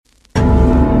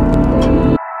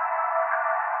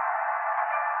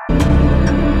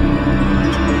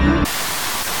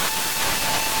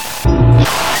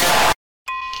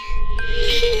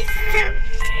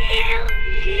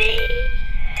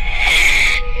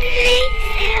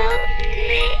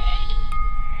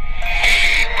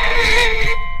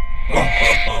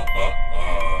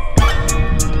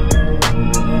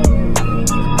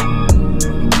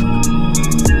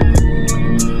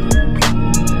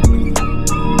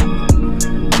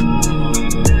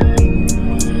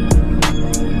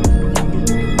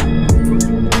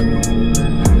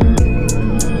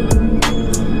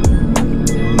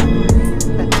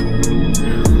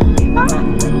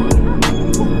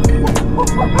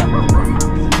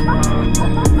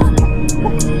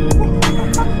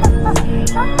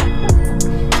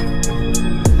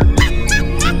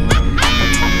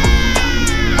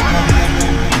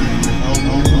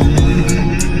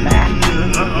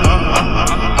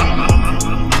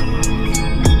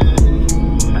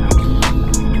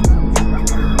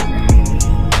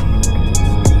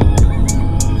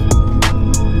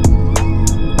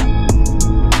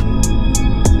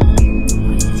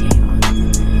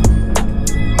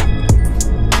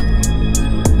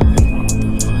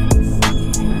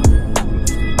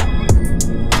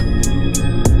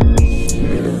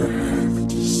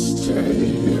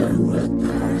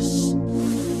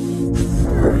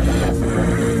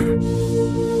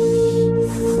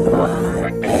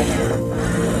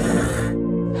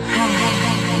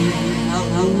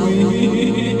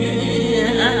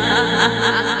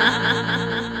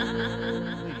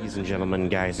Ladies and gentlemen,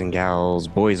 guys and gals,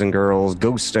 boys and girls,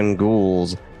 ghosts and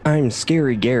ghouls, I'm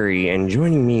Scary Gary, and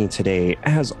joining me today,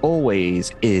 as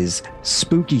always, is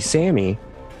Spooky Sammy.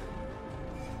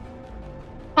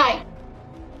 Hi.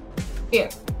 Here.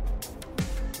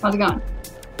 How's it going?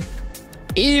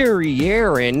 Eerie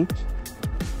Aaron.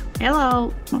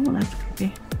 Hello. Oh, that's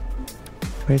creepy.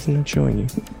 Why isn't it showing you?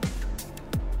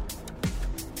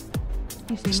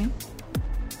 You see me?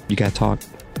 You gotta talk.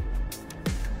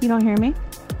 You don't hear me?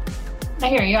 I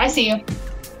hear you. I see you.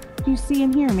 You see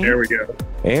and hear me? There we go.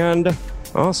 And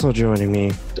also joining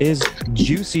me is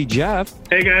Juicy Jeff.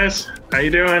 Hey guys, how you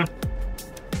doing?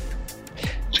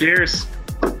 Cheers.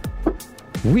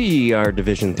 We are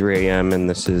Division 3 AM, and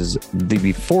this is the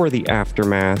Before the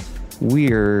Aftermath.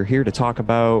 We're here to talk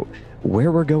about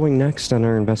where we're going next on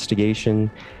our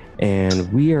investigation,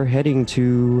 and we are heading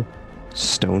to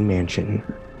Stone Mansion.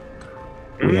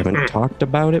 We haven't talked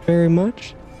about it very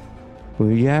much.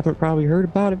 We haven't probably heard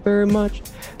about it very much,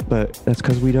 but that's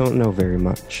because we don't know very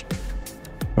much.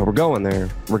 But we're going there.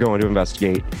 We're going to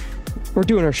investigate. We're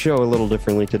doing our show a little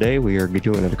differently today. We are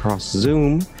doing it across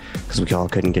Zoom because we all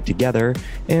couldn't get together,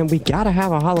 and we gotta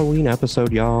have a Halloween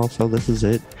episode, y'all. So this is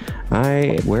it.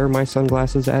 I wear my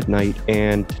sunglasses at night,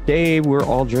 and today we're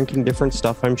all drinking different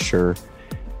stuff, I'm sure.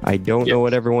 I don't know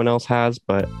what everyone else has,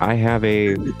 but I have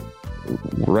a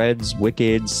Red's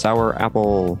Wicked Sour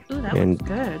Apple. Ooh, that and looks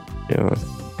good. you know,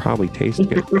 probably tastes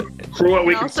good. For what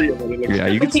we can see. Yeah,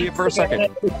 you can see it for a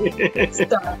second.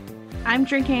 Stop. I'm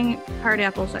drinking hard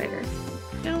apple cider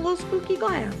in a little spooky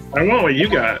glass. I want what you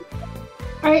got.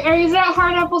 Is that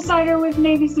hard apple cider with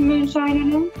maybe some moonshine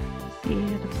in it?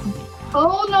 Yeah, the pumpkin.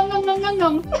 Oh,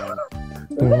 no.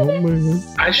 Oh, man.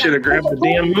 I should have grabbed the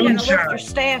damn You gotta lift your moonshine.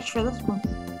 stash for this one.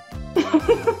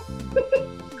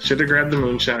 Should have grabbed the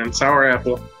moonshine. Sour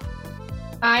apple.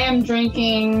 I am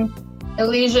drinking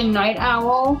Elysian Night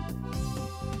Owl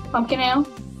pumpkin ale.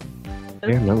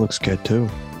 Damn, that looks good too.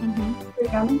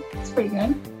 Mm-hmm. It's pretty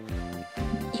good.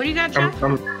 What do you got, Jeff?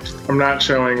 I'm not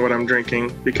showing what I'm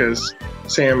drinking because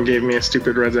Sam gave me a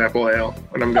stupid Red's Apple Ale,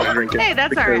 and I'm gonna drink it. Hey,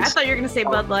 that's all right. I because- thought you were gonna say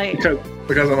Bud Light.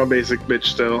 Because I'm a basic bitch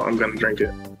still, I'm gonna drink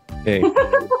it. Hey, you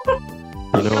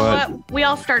know what? We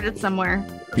all started somewhere.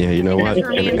 Yeah, you know what? That's where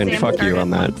me and And Sam fuck you started on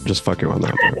that. once. Just fuck you on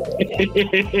that part.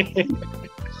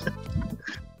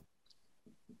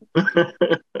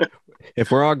 If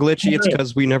we're all glitchy, it's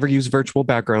because we never used virtual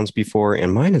backgrounds before,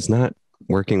 and mine is not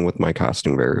working with my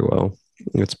costume very well.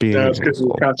 It's being No, it's because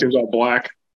the costume's all black.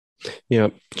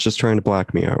 Yep, it's just trying to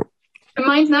black me out. And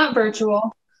mine's not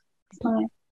virtual. It's mine.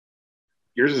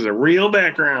 Yours is a real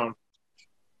background.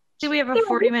 Do we have a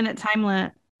 40-minute time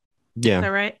limit? Is Yeah, that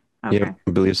right? Okay. yeah,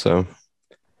 I believe so. Do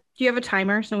you have a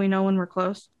timer so we know when we're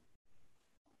close?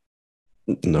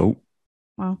 Nope.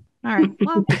 Well, all right.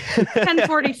 Well,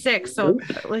 10:46. So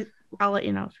I'll let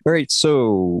you know. All right,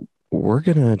 so we're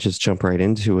gonna just jump right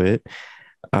into it.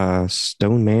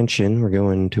 Stone Mansion. We're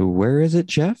going to, where is it,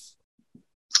 Jeff?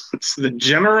 It's the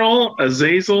General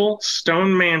Azazel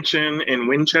Stone Mansion in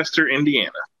Winchester,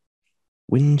 Indiana.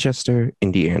 Winchester,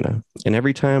 Indiana. And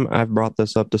every time I've brought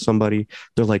this up to somebody,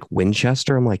 they're like,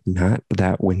 Winchester? I'm like, not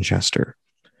that Winchester.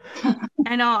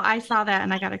 I know. I saw that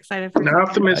and I got excited for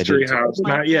Not the you. mystery too. house,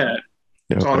 not yet.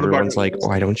 You It's know, on the everyone's bucket like, list.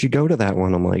 why don't you go to that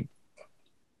one? I'm like,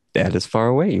 that is far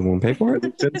away. You won't pay for it?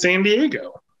 It's in San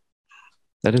Diego.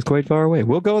 That is quite far away.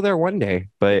 We'll go there one day.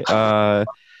 But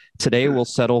today we'll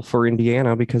settle for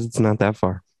Indiana because it's not that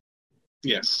far.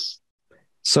 Yes.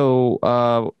 So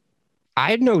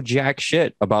I know jack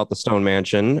shit about the Stone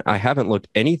Mansion. I haven't looked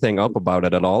anything up about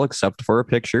it at all except for a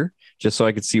picture, just so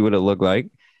I could see what it looked like.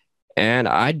 And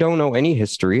I don't know any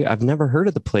history. I've never heard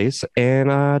of the place.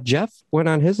 And Jeff went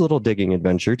on his little digging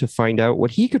adventure to find out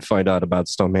what he could find out about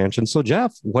Stone Mansion. So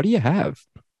Jeff, what do you have?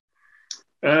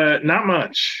 Not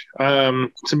much.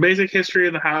 Some basic history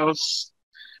of the house.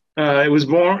 It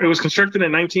was constructed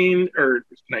in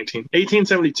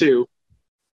 1872.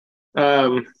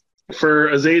 For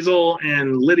Azazel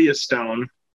and Lydia Stone,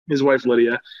 his wife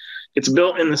Lydia. It's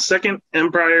built in the Second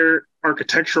Empire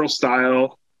architectural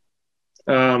style.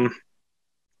 The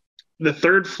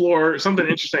third floor, something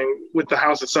interesting with the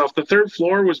house itself, the third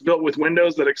floor was built with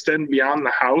windows that extend beyond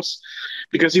the house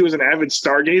because he was an avid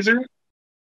stargazer.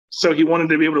 So he wanted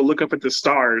to be able to look up at the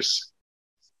stars.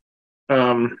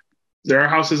 There are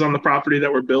houses on the property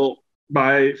that were built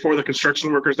for the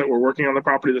construction workers that were working on the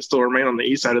property that still remain on the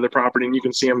east side of the property, and you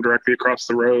can see them directly across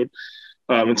the road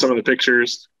in some of the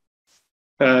pictures.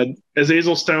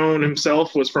 Azazel Stone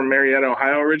himself was from Marietta,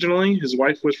 Ohio originally. His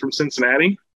wife was from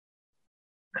Cincinnati.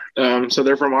 So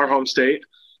they're from our home state.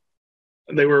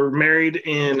 They were married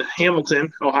in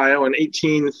Hamilton, Ohio in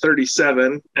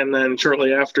 1837, and then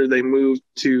shortly after they moved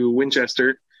to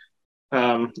Winchester.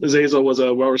 Azazel was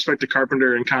a well-respected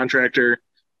carpenter and contractor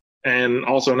and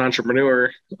also an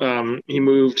entrepreneur. He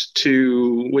moved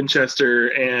to Winchester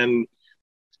and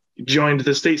joined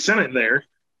the state senate there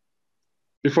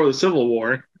before the Civil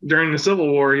War. During the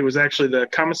Civil War, he was actually the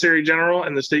commissary general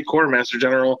and the state quartermaster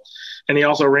general, and he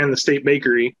also ran the state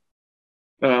bakery.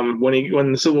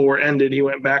 When the Civil War ended, he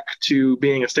went back to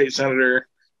being a state senator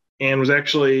and was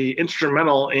actually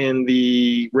instrumental in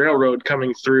the railroad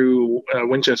coming through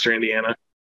Winchester, Indiana.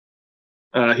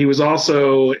 He was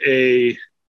also a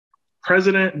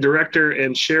president, director,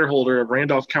 and shareholder of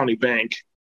Randolph County Bank.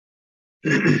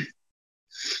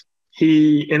 In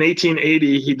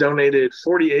 1880, he donated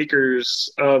 40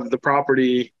 acres of the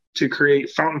property to create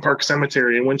Fountain Park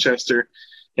Cemetery in Winchester,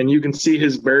 and you can see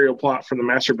his burial plot from the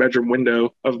master bedroom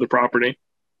window of the property.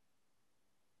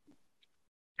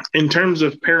 In terms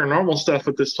of paranormal stuff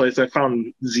at this place, I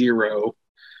found zero.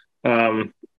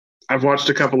 I've watched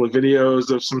a couple of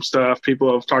videos of some stuff.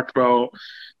 People have talked about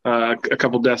a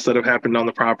couple deaths that have happened on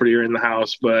the property or in the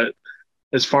house, but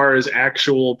as far as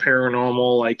actual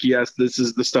paranormal, like, yes, this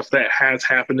is the stuff that has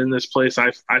happened in this place,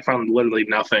 I found literally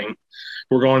nothing.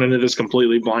 We're going into this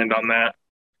completely blind on that.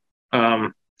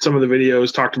 Some of the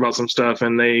videos talked about some stuff,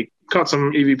 and they caught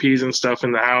some EVPs and stuff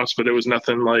in the house, but it was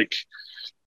nothing like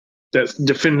that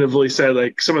definitively said,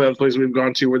 like some of the other places we've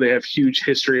gone to where they have huge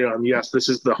history on, yes, this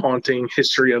is the haunting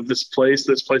history of this place.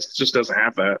 This place just doesn't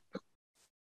have that.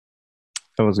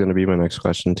 That was going to be my next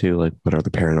question too. Like, what are the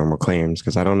paranormal claims?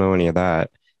 Because I don't know any of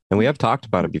that. And we have talked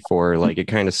about it before. Like, it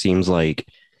kind of seems like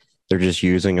they're just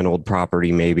using an old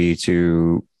property maybe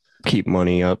to keep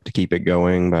money up, to keep it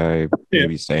going by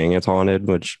maybe saying it's haunted,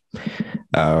 which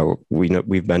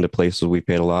we've been to places we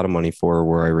paid a lot of money for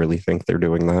where I really think they're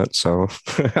doing that. So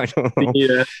I don't know.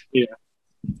 Yeah.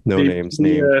 No names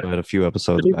named, but a few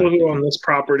episodes. The people who own this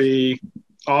property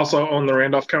also own the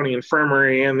Randolph County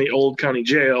Infirmary and the Old County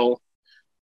Jail,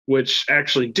 which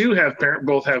actually do have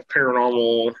both have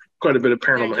paranormal, quite a bit of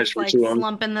paranormal history to them.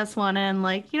 Slumping this one in,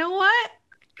 like, you know what?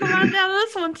 Come on down to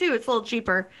this one too. It's a little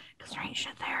cheaper because there ain't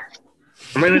shit there.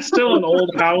 I mean, it's still an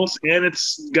old house, and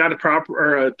it's got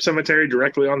a cemetery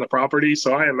directly on the property,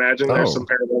 so I imagine there's some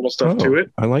paranormal stuff to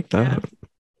it. I like that.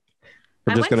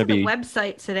 I went to the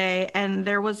website today, and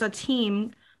there was a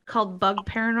team called Bug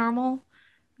Paranormal.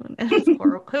 It was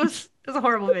horrible. It was a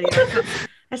horrible video.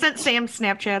 I sent Sam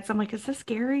Snapchats. I'm like, is this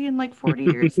Gary in like 40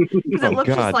 years? Because it looks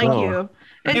just like you.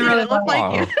 It really looked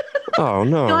like you. Oh,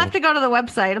 no. You'll have to go to the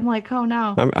website. I'm like, oh,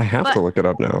 no. I have to look it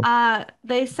up now.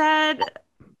 They said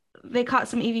they caught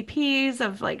some EVPs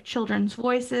of like children's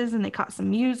voices, and they caught some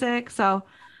music. So,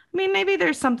 I mean, maybe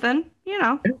there's something, you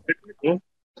know.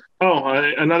 Oh,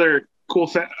 another cool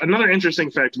fact, another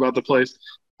interesting fact about the place.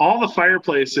 All the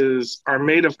fireplaces are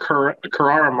made of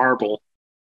Carrara marble,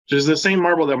 which is the same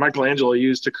marble that Michelangelo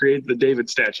used to create the David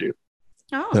statue.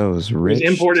 Oh, those rich. It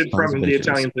was imported from the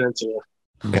Italian peninsula.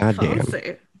 Goddamn.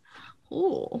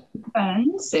 Cool.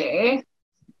 Fancy.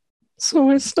 So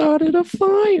I started a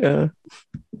fire.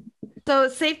 So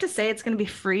it's safe to say it's going to be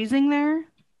freezing there,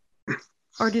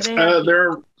 or do they?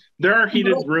 There are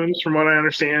heated rooms, from what I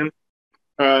understand.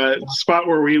 The spot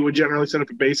where we would generally set up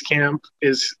a base camp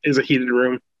is a heated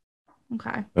room.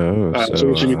 Okay. Oh, so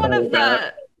one of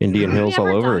the Indian Hills all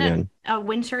over again. A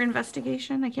winter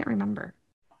investigation? I can't remember.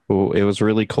 Well, it was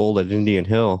really cold at Indian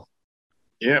Hill.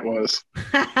 Yeah, it was.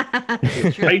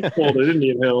 Ice cold at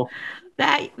Indian Hill.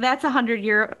 That's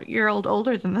 100-year-old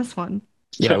older than this one.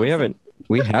 Yeah, we haven't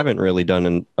really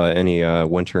done any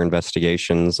winter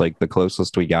investigations. Like, the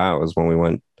closest we got was when we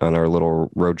went on our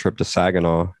little road trip to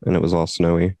Saginaw, and it was all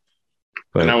snowy.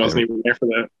 But, and I wasn't even there for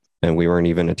that. And we weren't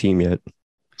even a team yet.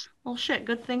 Well, shit.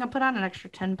 Good thing I put on an extra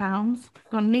 10 pounds.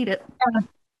 Gonna need it.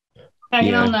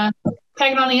 Tagging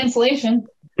on the insulation.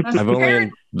 I've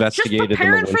only investigated just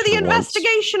preparing for the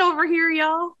investigation once. Over here,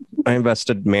 y'all. I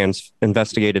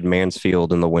investigated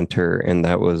Mansfield in the winter, and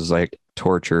that was like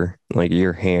torture. Like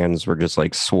your hands were just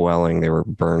like swelling; they were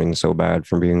burning so bad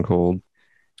from being cold.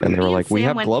 And they were like, "We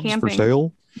have gloves for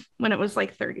sale." When it was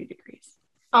like 30 degrees.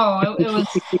 Oh, it was.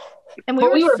 And we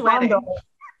were sweating. Bundled.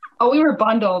 Oh, we were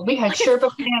bundled. We had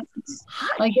Sherpa pants.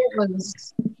 Like it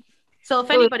was. So if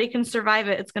anybody can survive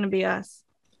it, it's going to be us.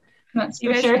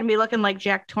 You guys are going to be looking like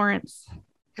Jack Torrance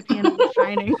at the end of The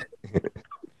Shining.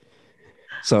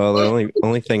 So the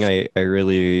only thing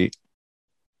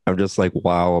I'm just like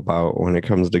wow about when it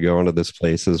comes to going to this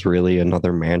place is really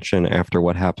another mansion after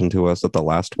what happened to us at the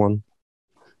last one.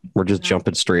 We're just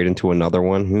jumping straight into another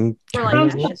one. We're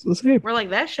like,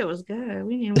 that shit was good.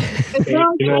 We need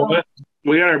you know what?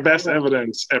 We got our best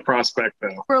evidence at Prospect,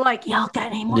 though. We're like, y'all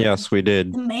got any more? Yes, we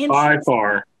did. By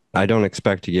far. I don't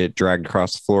expect to get dragged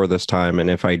across the floor this time, and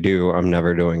if I do, I'm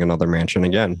never doing another mansion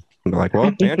again. I'm like,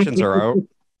 well, mansions are out.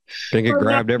 They get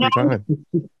grabbed every time.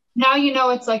 Now you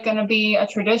know it's like going to be a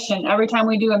tradition. Every time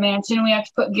we do a mansion, we have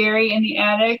to put Gary in the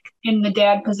attic in the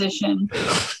dad position. For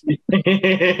at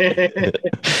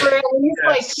least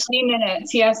like 20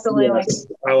 minutes. He has to lay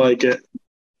I like it.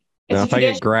 Now, if I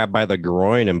get grabbed by the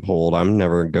groin and pulled, I'm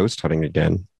never ghost hunting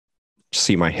again.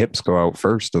 See my hips go out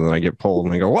first, and then I get pulled,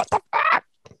 and I go, what the fuck?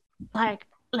 Like,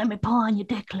 let me pull on your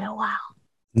dick a little while.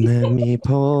 Let me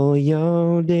pull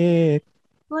your dick.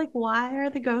 Like, why are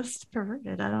the ghosts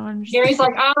perverted? I don't understand. Gary's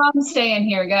like, I'm staying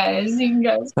here, guys. You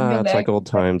guys can go it's back. like old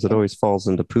times. It always falls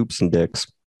into poops and dicks.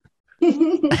 Well,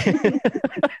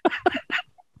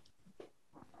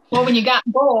 when you got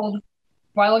gold,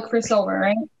 why look for silver,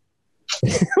 right?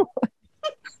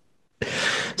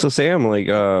 So, Sam, like,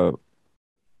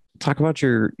 talk about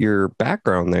your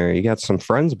background there. You got some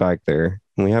friends back there.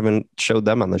 We haven't showed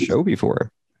them on the show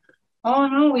before. Oh,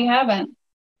 no, we haven't.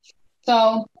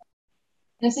 So,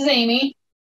 this is Amy.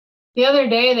 The other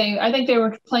day, I think they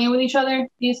were playing with each other,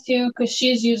 these two, because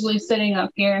she's usually sitting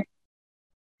up here.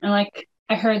 And, like,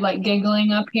 I heard, like,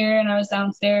 giggling up here, and I was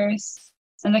downstairs.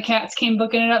 And the cats came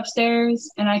booking it upstairs,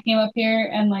 and I came up here,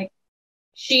 and, like,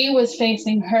 she was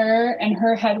facing her, and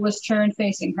her head was turned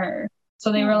facing her.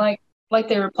 So they were, like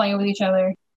they were playing with each other.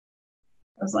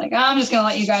 I was like, I'm just going to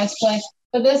let you guys play.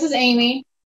 But this is Amy.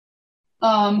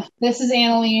 This is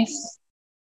Annalise.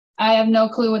 I have no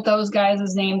clue what those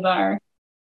guys' names are.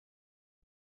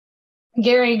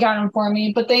 Gary got them for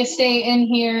me, but they stay in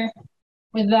here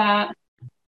with that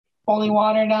holy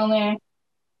water down there.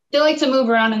 They like to move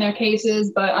around in their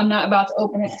cases, but I'm not about to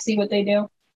open it to see what they do.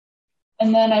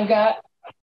 And then I've got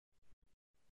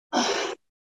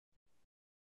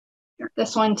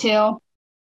this one too.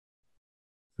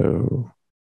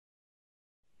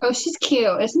 Oh, she's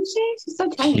cute, isn't she? She's so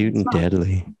tiny. Cute and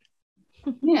deadly.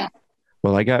 Yeah.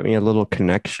 Well, I got me a little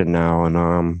connection now,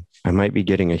 and I might be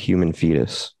getting a human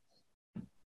fetus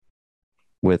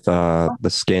with the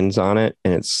skins on it,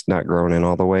 and it's not grown in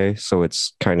all the way, so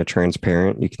it's kind of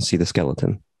transparent. You can see the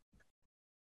skeleton.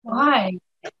 Why?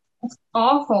 That's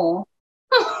awful.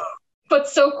 But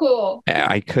so cool.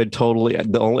 I could totally.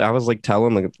 I was like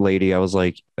telling the lady, I was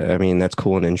like, I mean, that's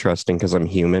cool and interesting because I'm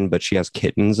human, but she has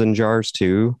kittens in jars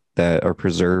too that are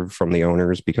preserved from the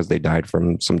owners because they died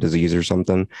from some disease or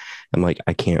something. I'm like,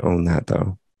 I can't own that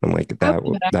though. I'm like,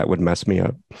 that would mess me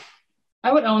up.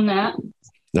 I would own that.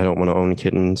 I don't want to own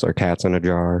kittens or cats in a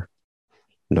jar.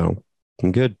 No,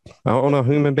 I'm good. I don't want a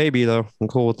human baby though. I'm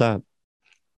cool with that.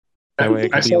 That way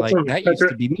I can be like, that used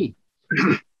to be me.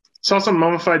 Saw some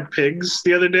mummified pigs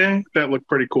the other day. That looked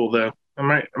pretty cool, though. I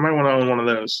might want to own one of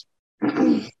those.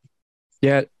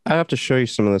 Yeah, I have to show you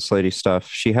some of this lady's stuff.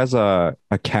 She has a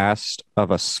cast of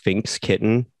a Sphinx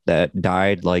kitten that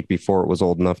died like before it was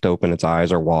old enough to open its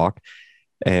eyes or walk,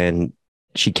 and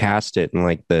she cast it in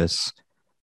like this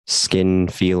skin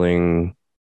feeling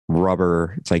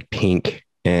rubber. It's like pink,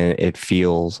 and it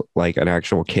feels like an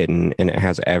actual kitten, and it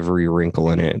has every wrinkle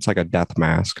in it. It's like a death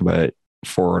mask, but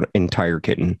for an entire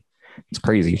kitten. It's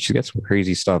crazy. She got some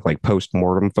crazy stuff like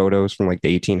post-mortem photos from like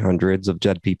the 1800s of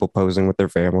dead people posing with their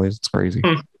families. It's crazy.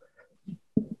 Well,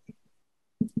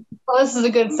 this is a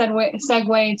good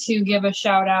segue to give a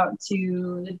shout out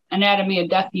to the Anatomy of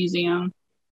Death Museum.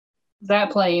 The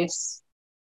place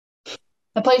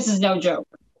is no joke.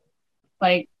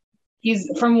 Like, he's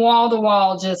from wall to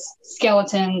wall, just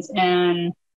skeletons,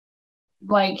 and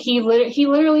like he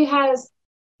literally has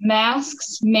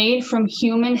masks made from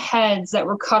human heads that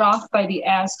were cut off by the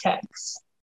Aztecs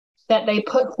that they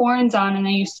put horns on, and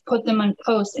they used to put them on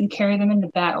posts and carry them into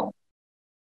battle.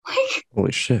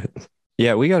 Holy shit.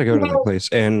 Yeah, we got to go to that place.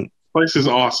 And Place is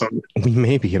awesome. We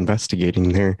may be investigating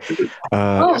there.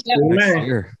 Next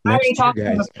year. I already talked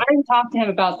to him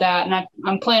about that, and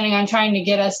I'm planning on trying to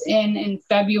get us in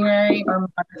February or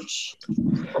March.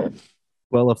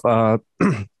 Well, if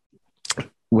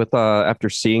with after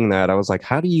seeing that, I was like,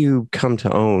 how do you come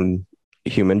to own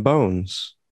human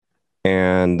bones?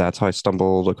 And that's how I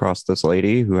stumbled across this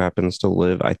lady who happens to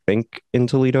live, I think, in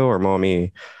Toledo or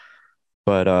Maumee.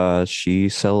 But she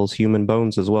sells human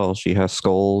bones as well. She has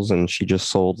skulls, and she just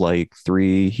sold like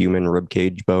 3 human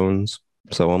ribcage bones.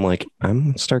 So I'm like, I'm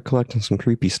gonna start collecting some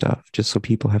creepy stuff just so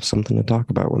people have something to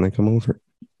talk about when they come over.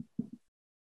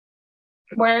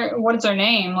 What is her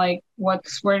name? Like,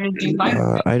 where did you find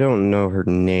her? I don't know her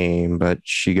name, but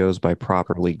she goes by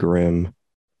Properly Grim.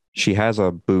 She has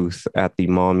a booth at the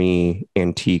Maumee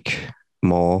Antique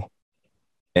Mall.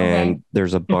 And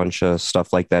there's a bunch of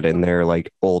stuff like that in there,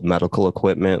 like old medical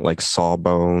equipment, like saw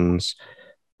bones,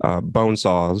 bone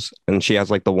saws. And she has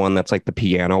like the one that's like the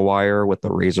piano wire with the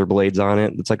razor blades on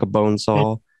it. It's like a bone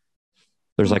saw.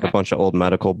 There's like a bunch of old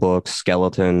medical books,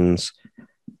 skeletons.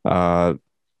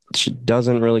 She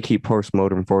doesn't really keep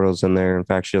postmortem photos in there. In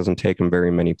fact, she doesn't take them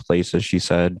very many places, she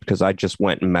said, because I just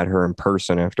went and met her in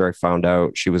person after I found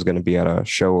out she was going to be at a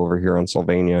show over here on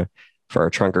Sylvania for our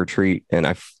trunk or treat. And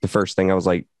the first thing I was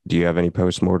like, do you have any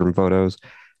postmortem photos?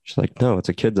 She's like, no, it's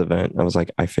a kids event. I was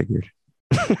like, I figured.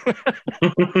 I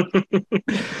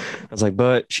was like,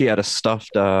 but she had a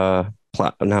stuffed, not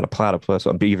a platypus,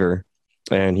 a beaver.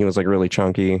 And he was like really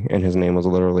chunky, and his name was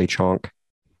literally Chonk.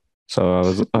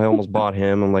 So I almost bought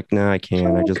him. I'm like, nah, I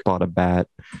can't. I just bought a bat.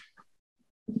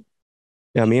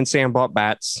 Yeah, me and Sam bought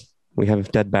bats. We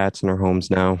have dead bats in our homes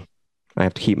now. I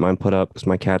have to keep mine put up because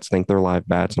my cats think they're live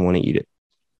bats and want to eat it.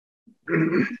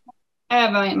 I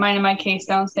have mine in my case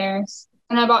downstairs.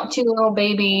 And I bought 2 little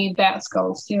baby bat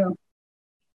skulls too.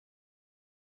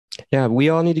 Yeah, we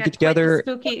all need to get together.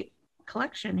 Spooky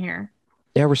collection here.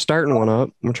 Yeah, we're starting one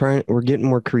up. We're getting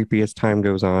more creepy as time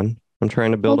goes on. I'm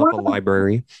trying to build up a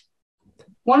library.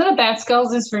 One of the bat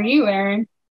skulls is for you, Aaron.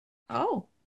 Oh.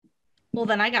 Well,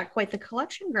 then I got quite the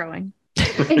collection growing.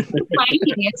 It's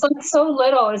tiny. It's like so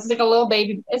little. It's like a little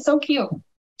baby. It's so cute.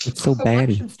 It's so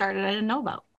baddie. Started. I didn't know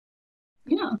about.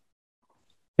 Yeah.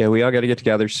 Yeah, we all got to get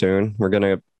together soon. We're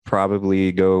gonna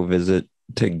probably go visit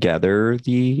together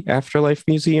the Afterlife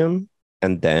Museum,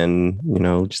 and then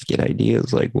just get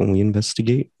ideas like when we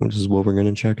investigate, which is what we're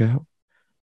gonna check out.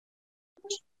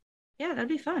 Yeah, that'd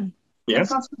be fun. Yeah,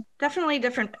 definitely a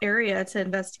different area to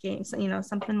investigate. So,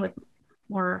 something with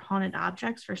more haunted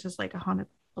objects versus like a haunted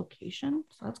location.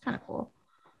 So that's kind of cool.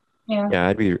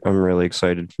 Yeah, I'm really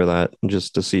excited for that,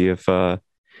 just to see if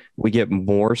we get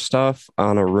more stuff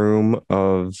on a room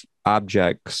of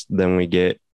objects than we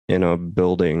get in a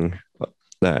building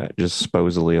that just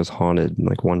supposedly is haunted.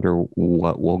 Like, wonder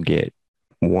what we'll get,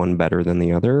 one better than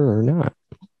the other or not.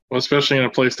 Well, especially in a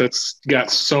place that's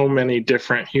got so many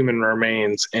different human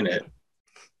remains in it.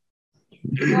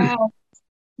 Wow.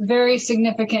 Very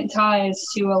significant ties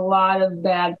to a lot of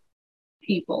bad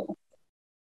people.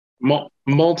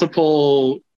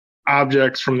 Multiple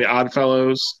objects from the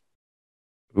Oddfellows.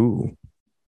 Ooh.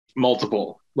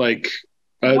 Multiple. Like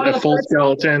a full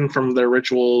skeleton from their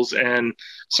rituals and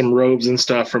some robes and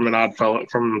stuff from an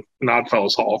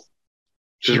Oddfellows Hall.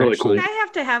 Which is really cool. Do I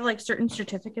have to have like certain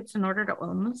certificates in order to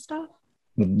own this stuff?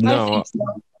 No.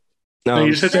 No,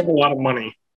 you just have to have a lot of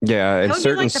money. Yeah, in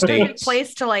certain states. The perfect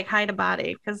place to like hide a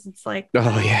body, because it's like,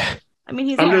 oh yeah. I mean,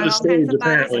 he's got all kinds of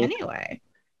bodies anyway.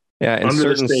 Yeah, in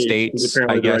certain states,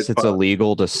 I guess it's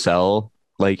illegal to sell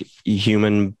like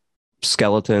human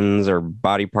skeletons or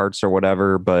body parts or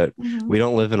whatever, but we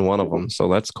don't live in one of them, so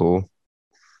that's cool.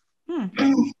 I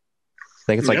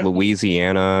think it's like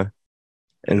Louisiana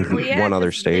and one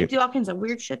other state. They do all kinds of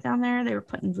weird shit down there. They were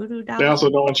putting voodoo down. They also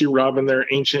don't want you robbing their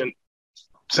ancient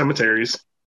cemeteries.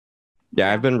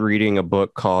 Yeah, I've been reading a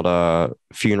book called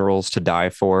Funerals to Die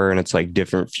For, and it's like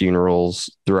different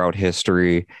funerals throughout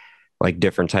history, like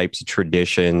different types of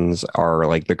traditions are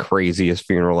like the craziest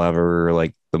funeral ever,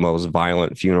 like the most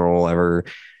violent funeral ever.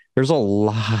 There's a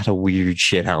lot of weird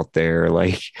shit out there.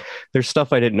 Like, there's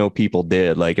stuff I didn't know people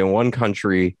did. Like, in one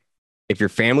country, if your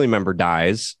family member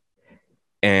dies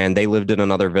and they lived in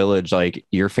another village, like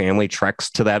your family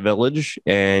treks to that village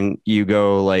and you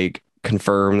go like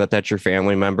confirm that that's your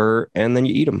family member, and then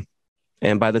you eat them.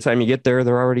 And by the time you get there,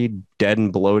 they're already dead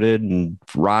and bloated and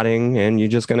rotting, and you're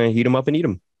just gonna heat them up and eat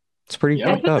them. It's pretty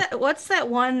fucked up. What's that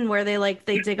one where they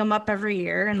dig them up every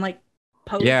year and like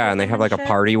pose? Yeah, and they have like a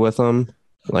party with them.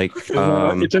 Like it's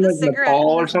in like Nepal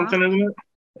or something, isn't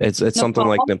it? It's something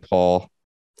like Nepal.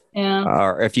 Yeah.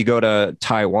 Or if you go to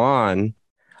Taiwan,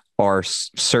 or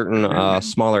certain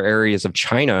smaller areas of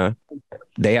China,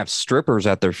 they have strippers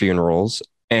at their funerals.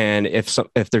 And if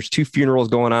there's two funerals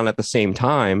going on at the same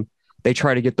time, they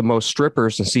try to get the most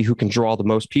strippers and see who can draw the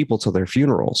most people to their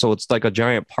funeral. So it's like a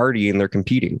giant party and they're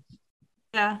competing.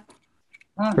 Yeah.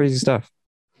 Crazy stuff.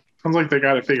 Sounds like they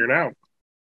got it figured out.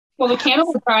 Well, the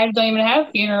cannibal tribes don't even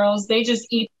have funerals. They just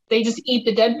eat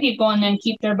the dead people and then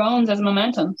keep their bones as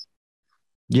mementos.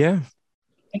 Yeah.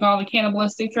 Like all the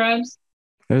cannibalistic tribes.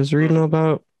 I was reading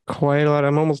about quite a lot.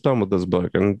 I'm almost done with this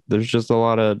book, and there's just a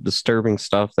lot of disturbing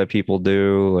stuff that people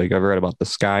do. Like I've read about the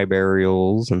sky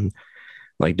burials and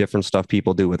like different stuff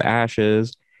people do with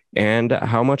ashes, and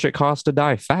how much it costs to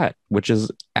die fat, which is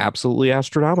absolutely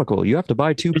astronomical. You have to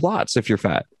buy 2 plots if you're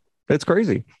fat. It's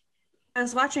crazy. I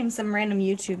was watching some random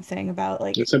YouTube thing about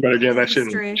like somebody getting that shit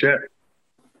in check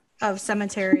of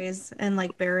cemeteries and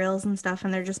like burials and stuff,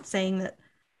 and they're just saying that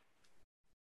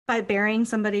by burying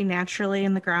somebody naturally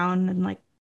in the ground, and like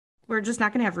we're just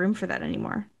not going to have room for that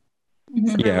anymore.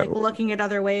 So they're like looking at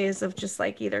other ways of just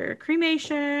like either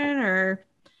cremation or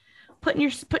put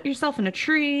yourself in a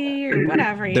tree or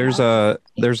whatever. There's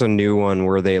a new one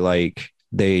where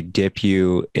they dip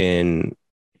you in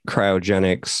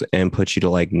cryogenics and put you to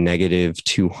like negative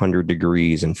 200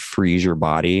 degrees and freeze your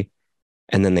body,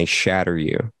 and then they shatter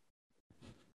you,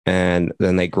 and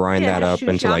then they grind that up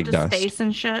into like dust. Space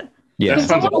and shit. Yeah, you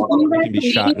can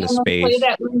be shot into space. Play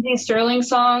that Lindsey Sterling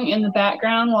song in the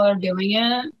background while they're doing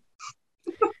it.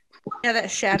 Yeah, that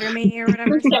Shatter Me or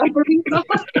whatever.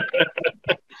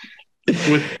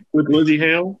 with Lizzie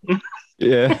Hale.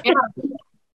 Yeah.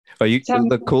 But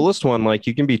the coolest one, like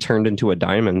you can be turned into a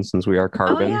diamond since we are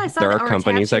carbon. There are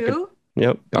companies that can.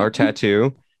 Yep, our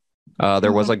tattoo.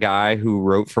 There was a guy who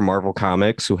wrote for Marvel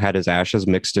Comics who had his ashes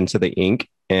mixed into the ink,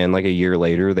 and like a year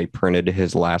later, they printed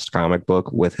his last comic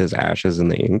book with his ashes in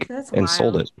the ink and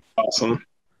sold it. Awesome.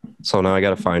 So now I got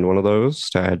to find one of those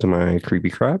to add to my creepy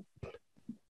crap.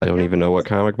 I don't even know what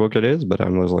comic book it is, but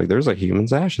I'm just like, there's a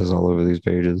human's ashes all over these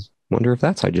pages. Wonder if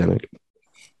that's hygienic.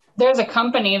 There's a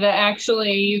company that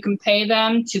actually you can pay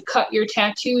them to cut your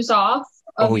tattoos off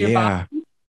of your body,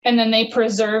 and then they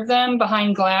preserve them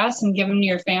behind glass and give them to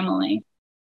your family.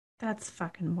 That's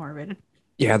fucking morbid.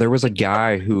 Yeah, there was a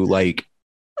guy who like,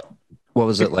 what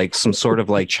was it, like some sort of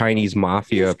like Chinese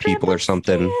mafia people or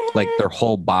something, like their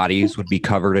whole bodies would be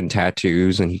covered in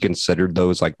tattoos, and he considered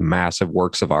those like massive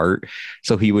works of art.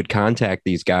 So he would contact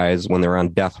these guys when they're on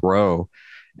death row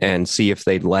and see if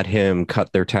they'd let him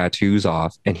cut their tattoos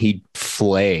off, and he'd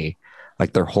flay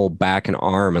like their whole back and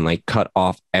arm and like cut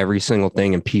off every single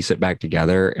thing and piece it back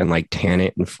together and like tan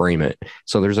it and frame it.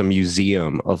 So there's a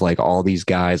museum of like all these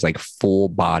guys, like full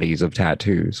bodies of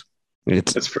tattoos.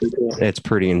 That's pretty cool. It's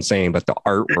pretty insane, but the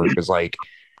artwork is like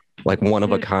one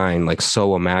of a kind, like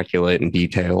so immaculate and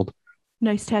detailed.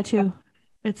 Nice tattoo.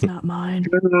 It's not mine.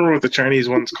 I don't remember what the Chinese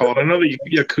one's called. I know the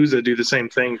Yakuza do the same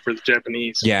thing for the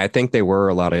Japanese. Yeah, I think they were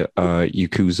a lot of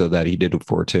Yakuza that he did it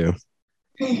for too.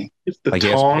 Like he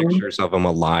has pictures of him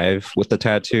alive with the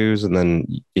tattoos, and then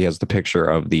he has the picture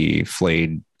of the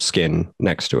flayed skin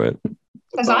next to it.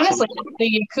 Because honestly,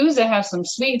 the Yakuza have some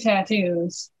sweet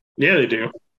tattoos. Yeah, they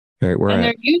do. Right,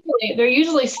 and they're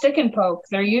usually stick and poke.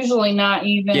 They're usually not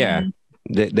even. Yeah,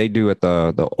 they do it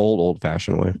the old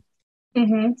fashioned way.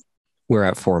 Mm-hmm. We're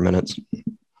at 4 minutes.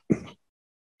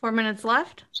 4 minutes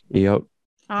left? Yep.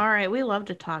 All right. We love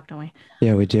to talk, don't we?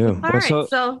 Yeah, we do. All right.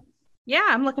 So, yeah,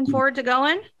 I'm looking forward to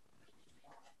going.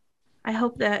 I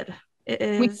hope that it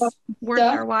is worth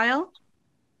our while.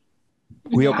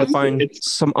 We hope to find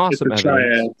some awesome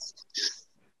evidence.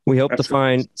 We hope to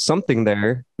find something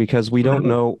there because we don't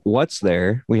know what's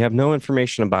there. We have no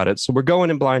information about it. So we're going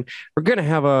in blind. We're going to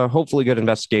have a hopefully good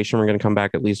investigation. We're going to come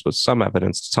back at least with some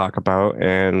evidence to talk about,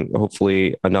 and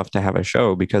hopefully enough to have a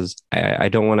show, because I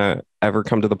don't want to ever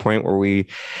come to the point where we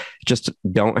just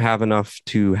don't have enough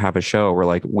to have a show. We're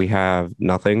like, we have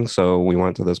nothing. So we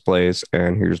went to this place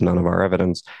and here's none of our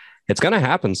evidence. It's going to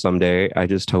happen someday. I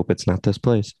just hope it's not this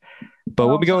place, but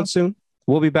we'll be going soon.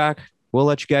 We'll be back. We'll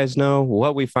let you guys know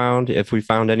what we found, if we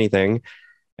found anything,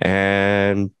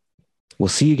 and we'll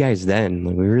see you guys then.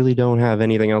 We really don't have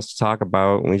anything else to talk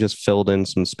about. We just filled in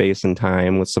some space and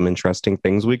time with some interesting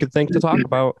things we could think to talk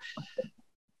about.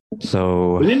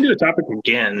 So we didn't do a topic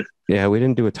again. Yeah, we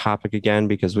didn't do a topic again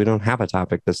because we don't have a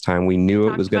topic this time. We knew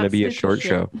it was going to be a short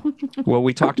show. Well,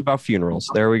 we talked about funerals.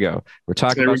 There we go. We're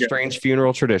talking about strange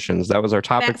funeral traditions. That was our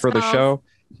topic for the show.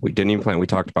 We didn't even plan. We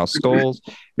talked about skulls,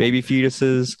 baby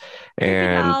fetuses,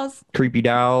 and creepy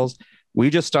dolls. We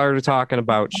just started talking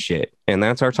about shit. And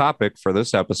that's our topic for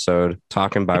this episode,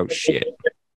 talking about shit.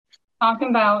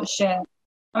 Talking about shit.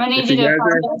 I'm gonna need you to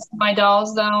apologize to my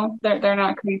dolls, though. They're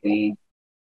not creepy.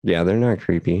 Yeah, they're not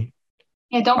creepy.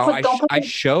 Yeah, don't put. I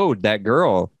showed that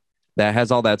girl that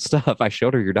has all that stuff. I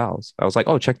showed her your dolls. I was like,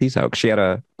 oh, check these out. She had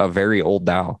a very old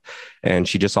doll, and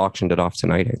she just auctioned it off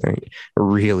tonight, I think.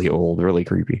 Really old, really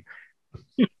creepy.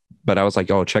 But I was like,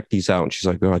 oh, check these out. And she's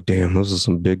like, oh, damn, those are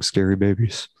some big, scary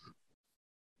babies.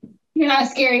 You're not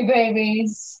scary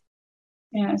babies.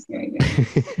 You're not scary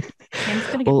babies. Sam's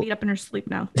going to get beat up in her sleep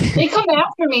now. They come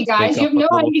after me, guys. You have no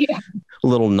idea.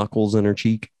 Little knuckles in her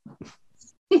cheek.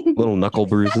 Little knuckle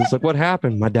bruises. Like, what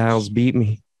happened? My dolls beat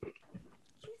me.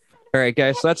 All right,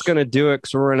 guys, so that's going to do it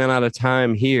because we're running out of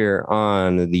time here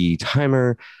on the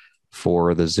timer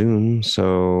for the Zoom.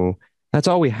 So that's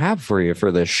all we have for you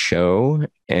for this show.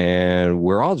 And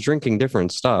we're all drinking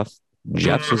different stuff.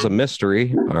 Jeff's is a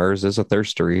mystery. Ours is a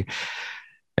thirstery.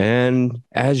 And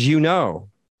as you know,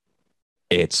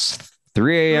 it's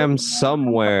 3 a.m.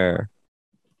 somewhere.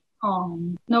 Oh,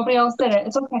 nobody else did it.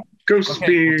 It's okay. Ghost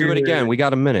beer. We'll do it again. We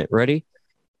got a minute. Ready?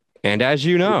 And as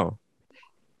you know,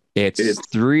 it's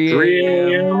 3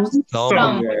 a.m.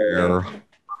 somewhere.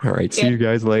 All right. See you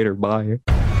guys later. Bye.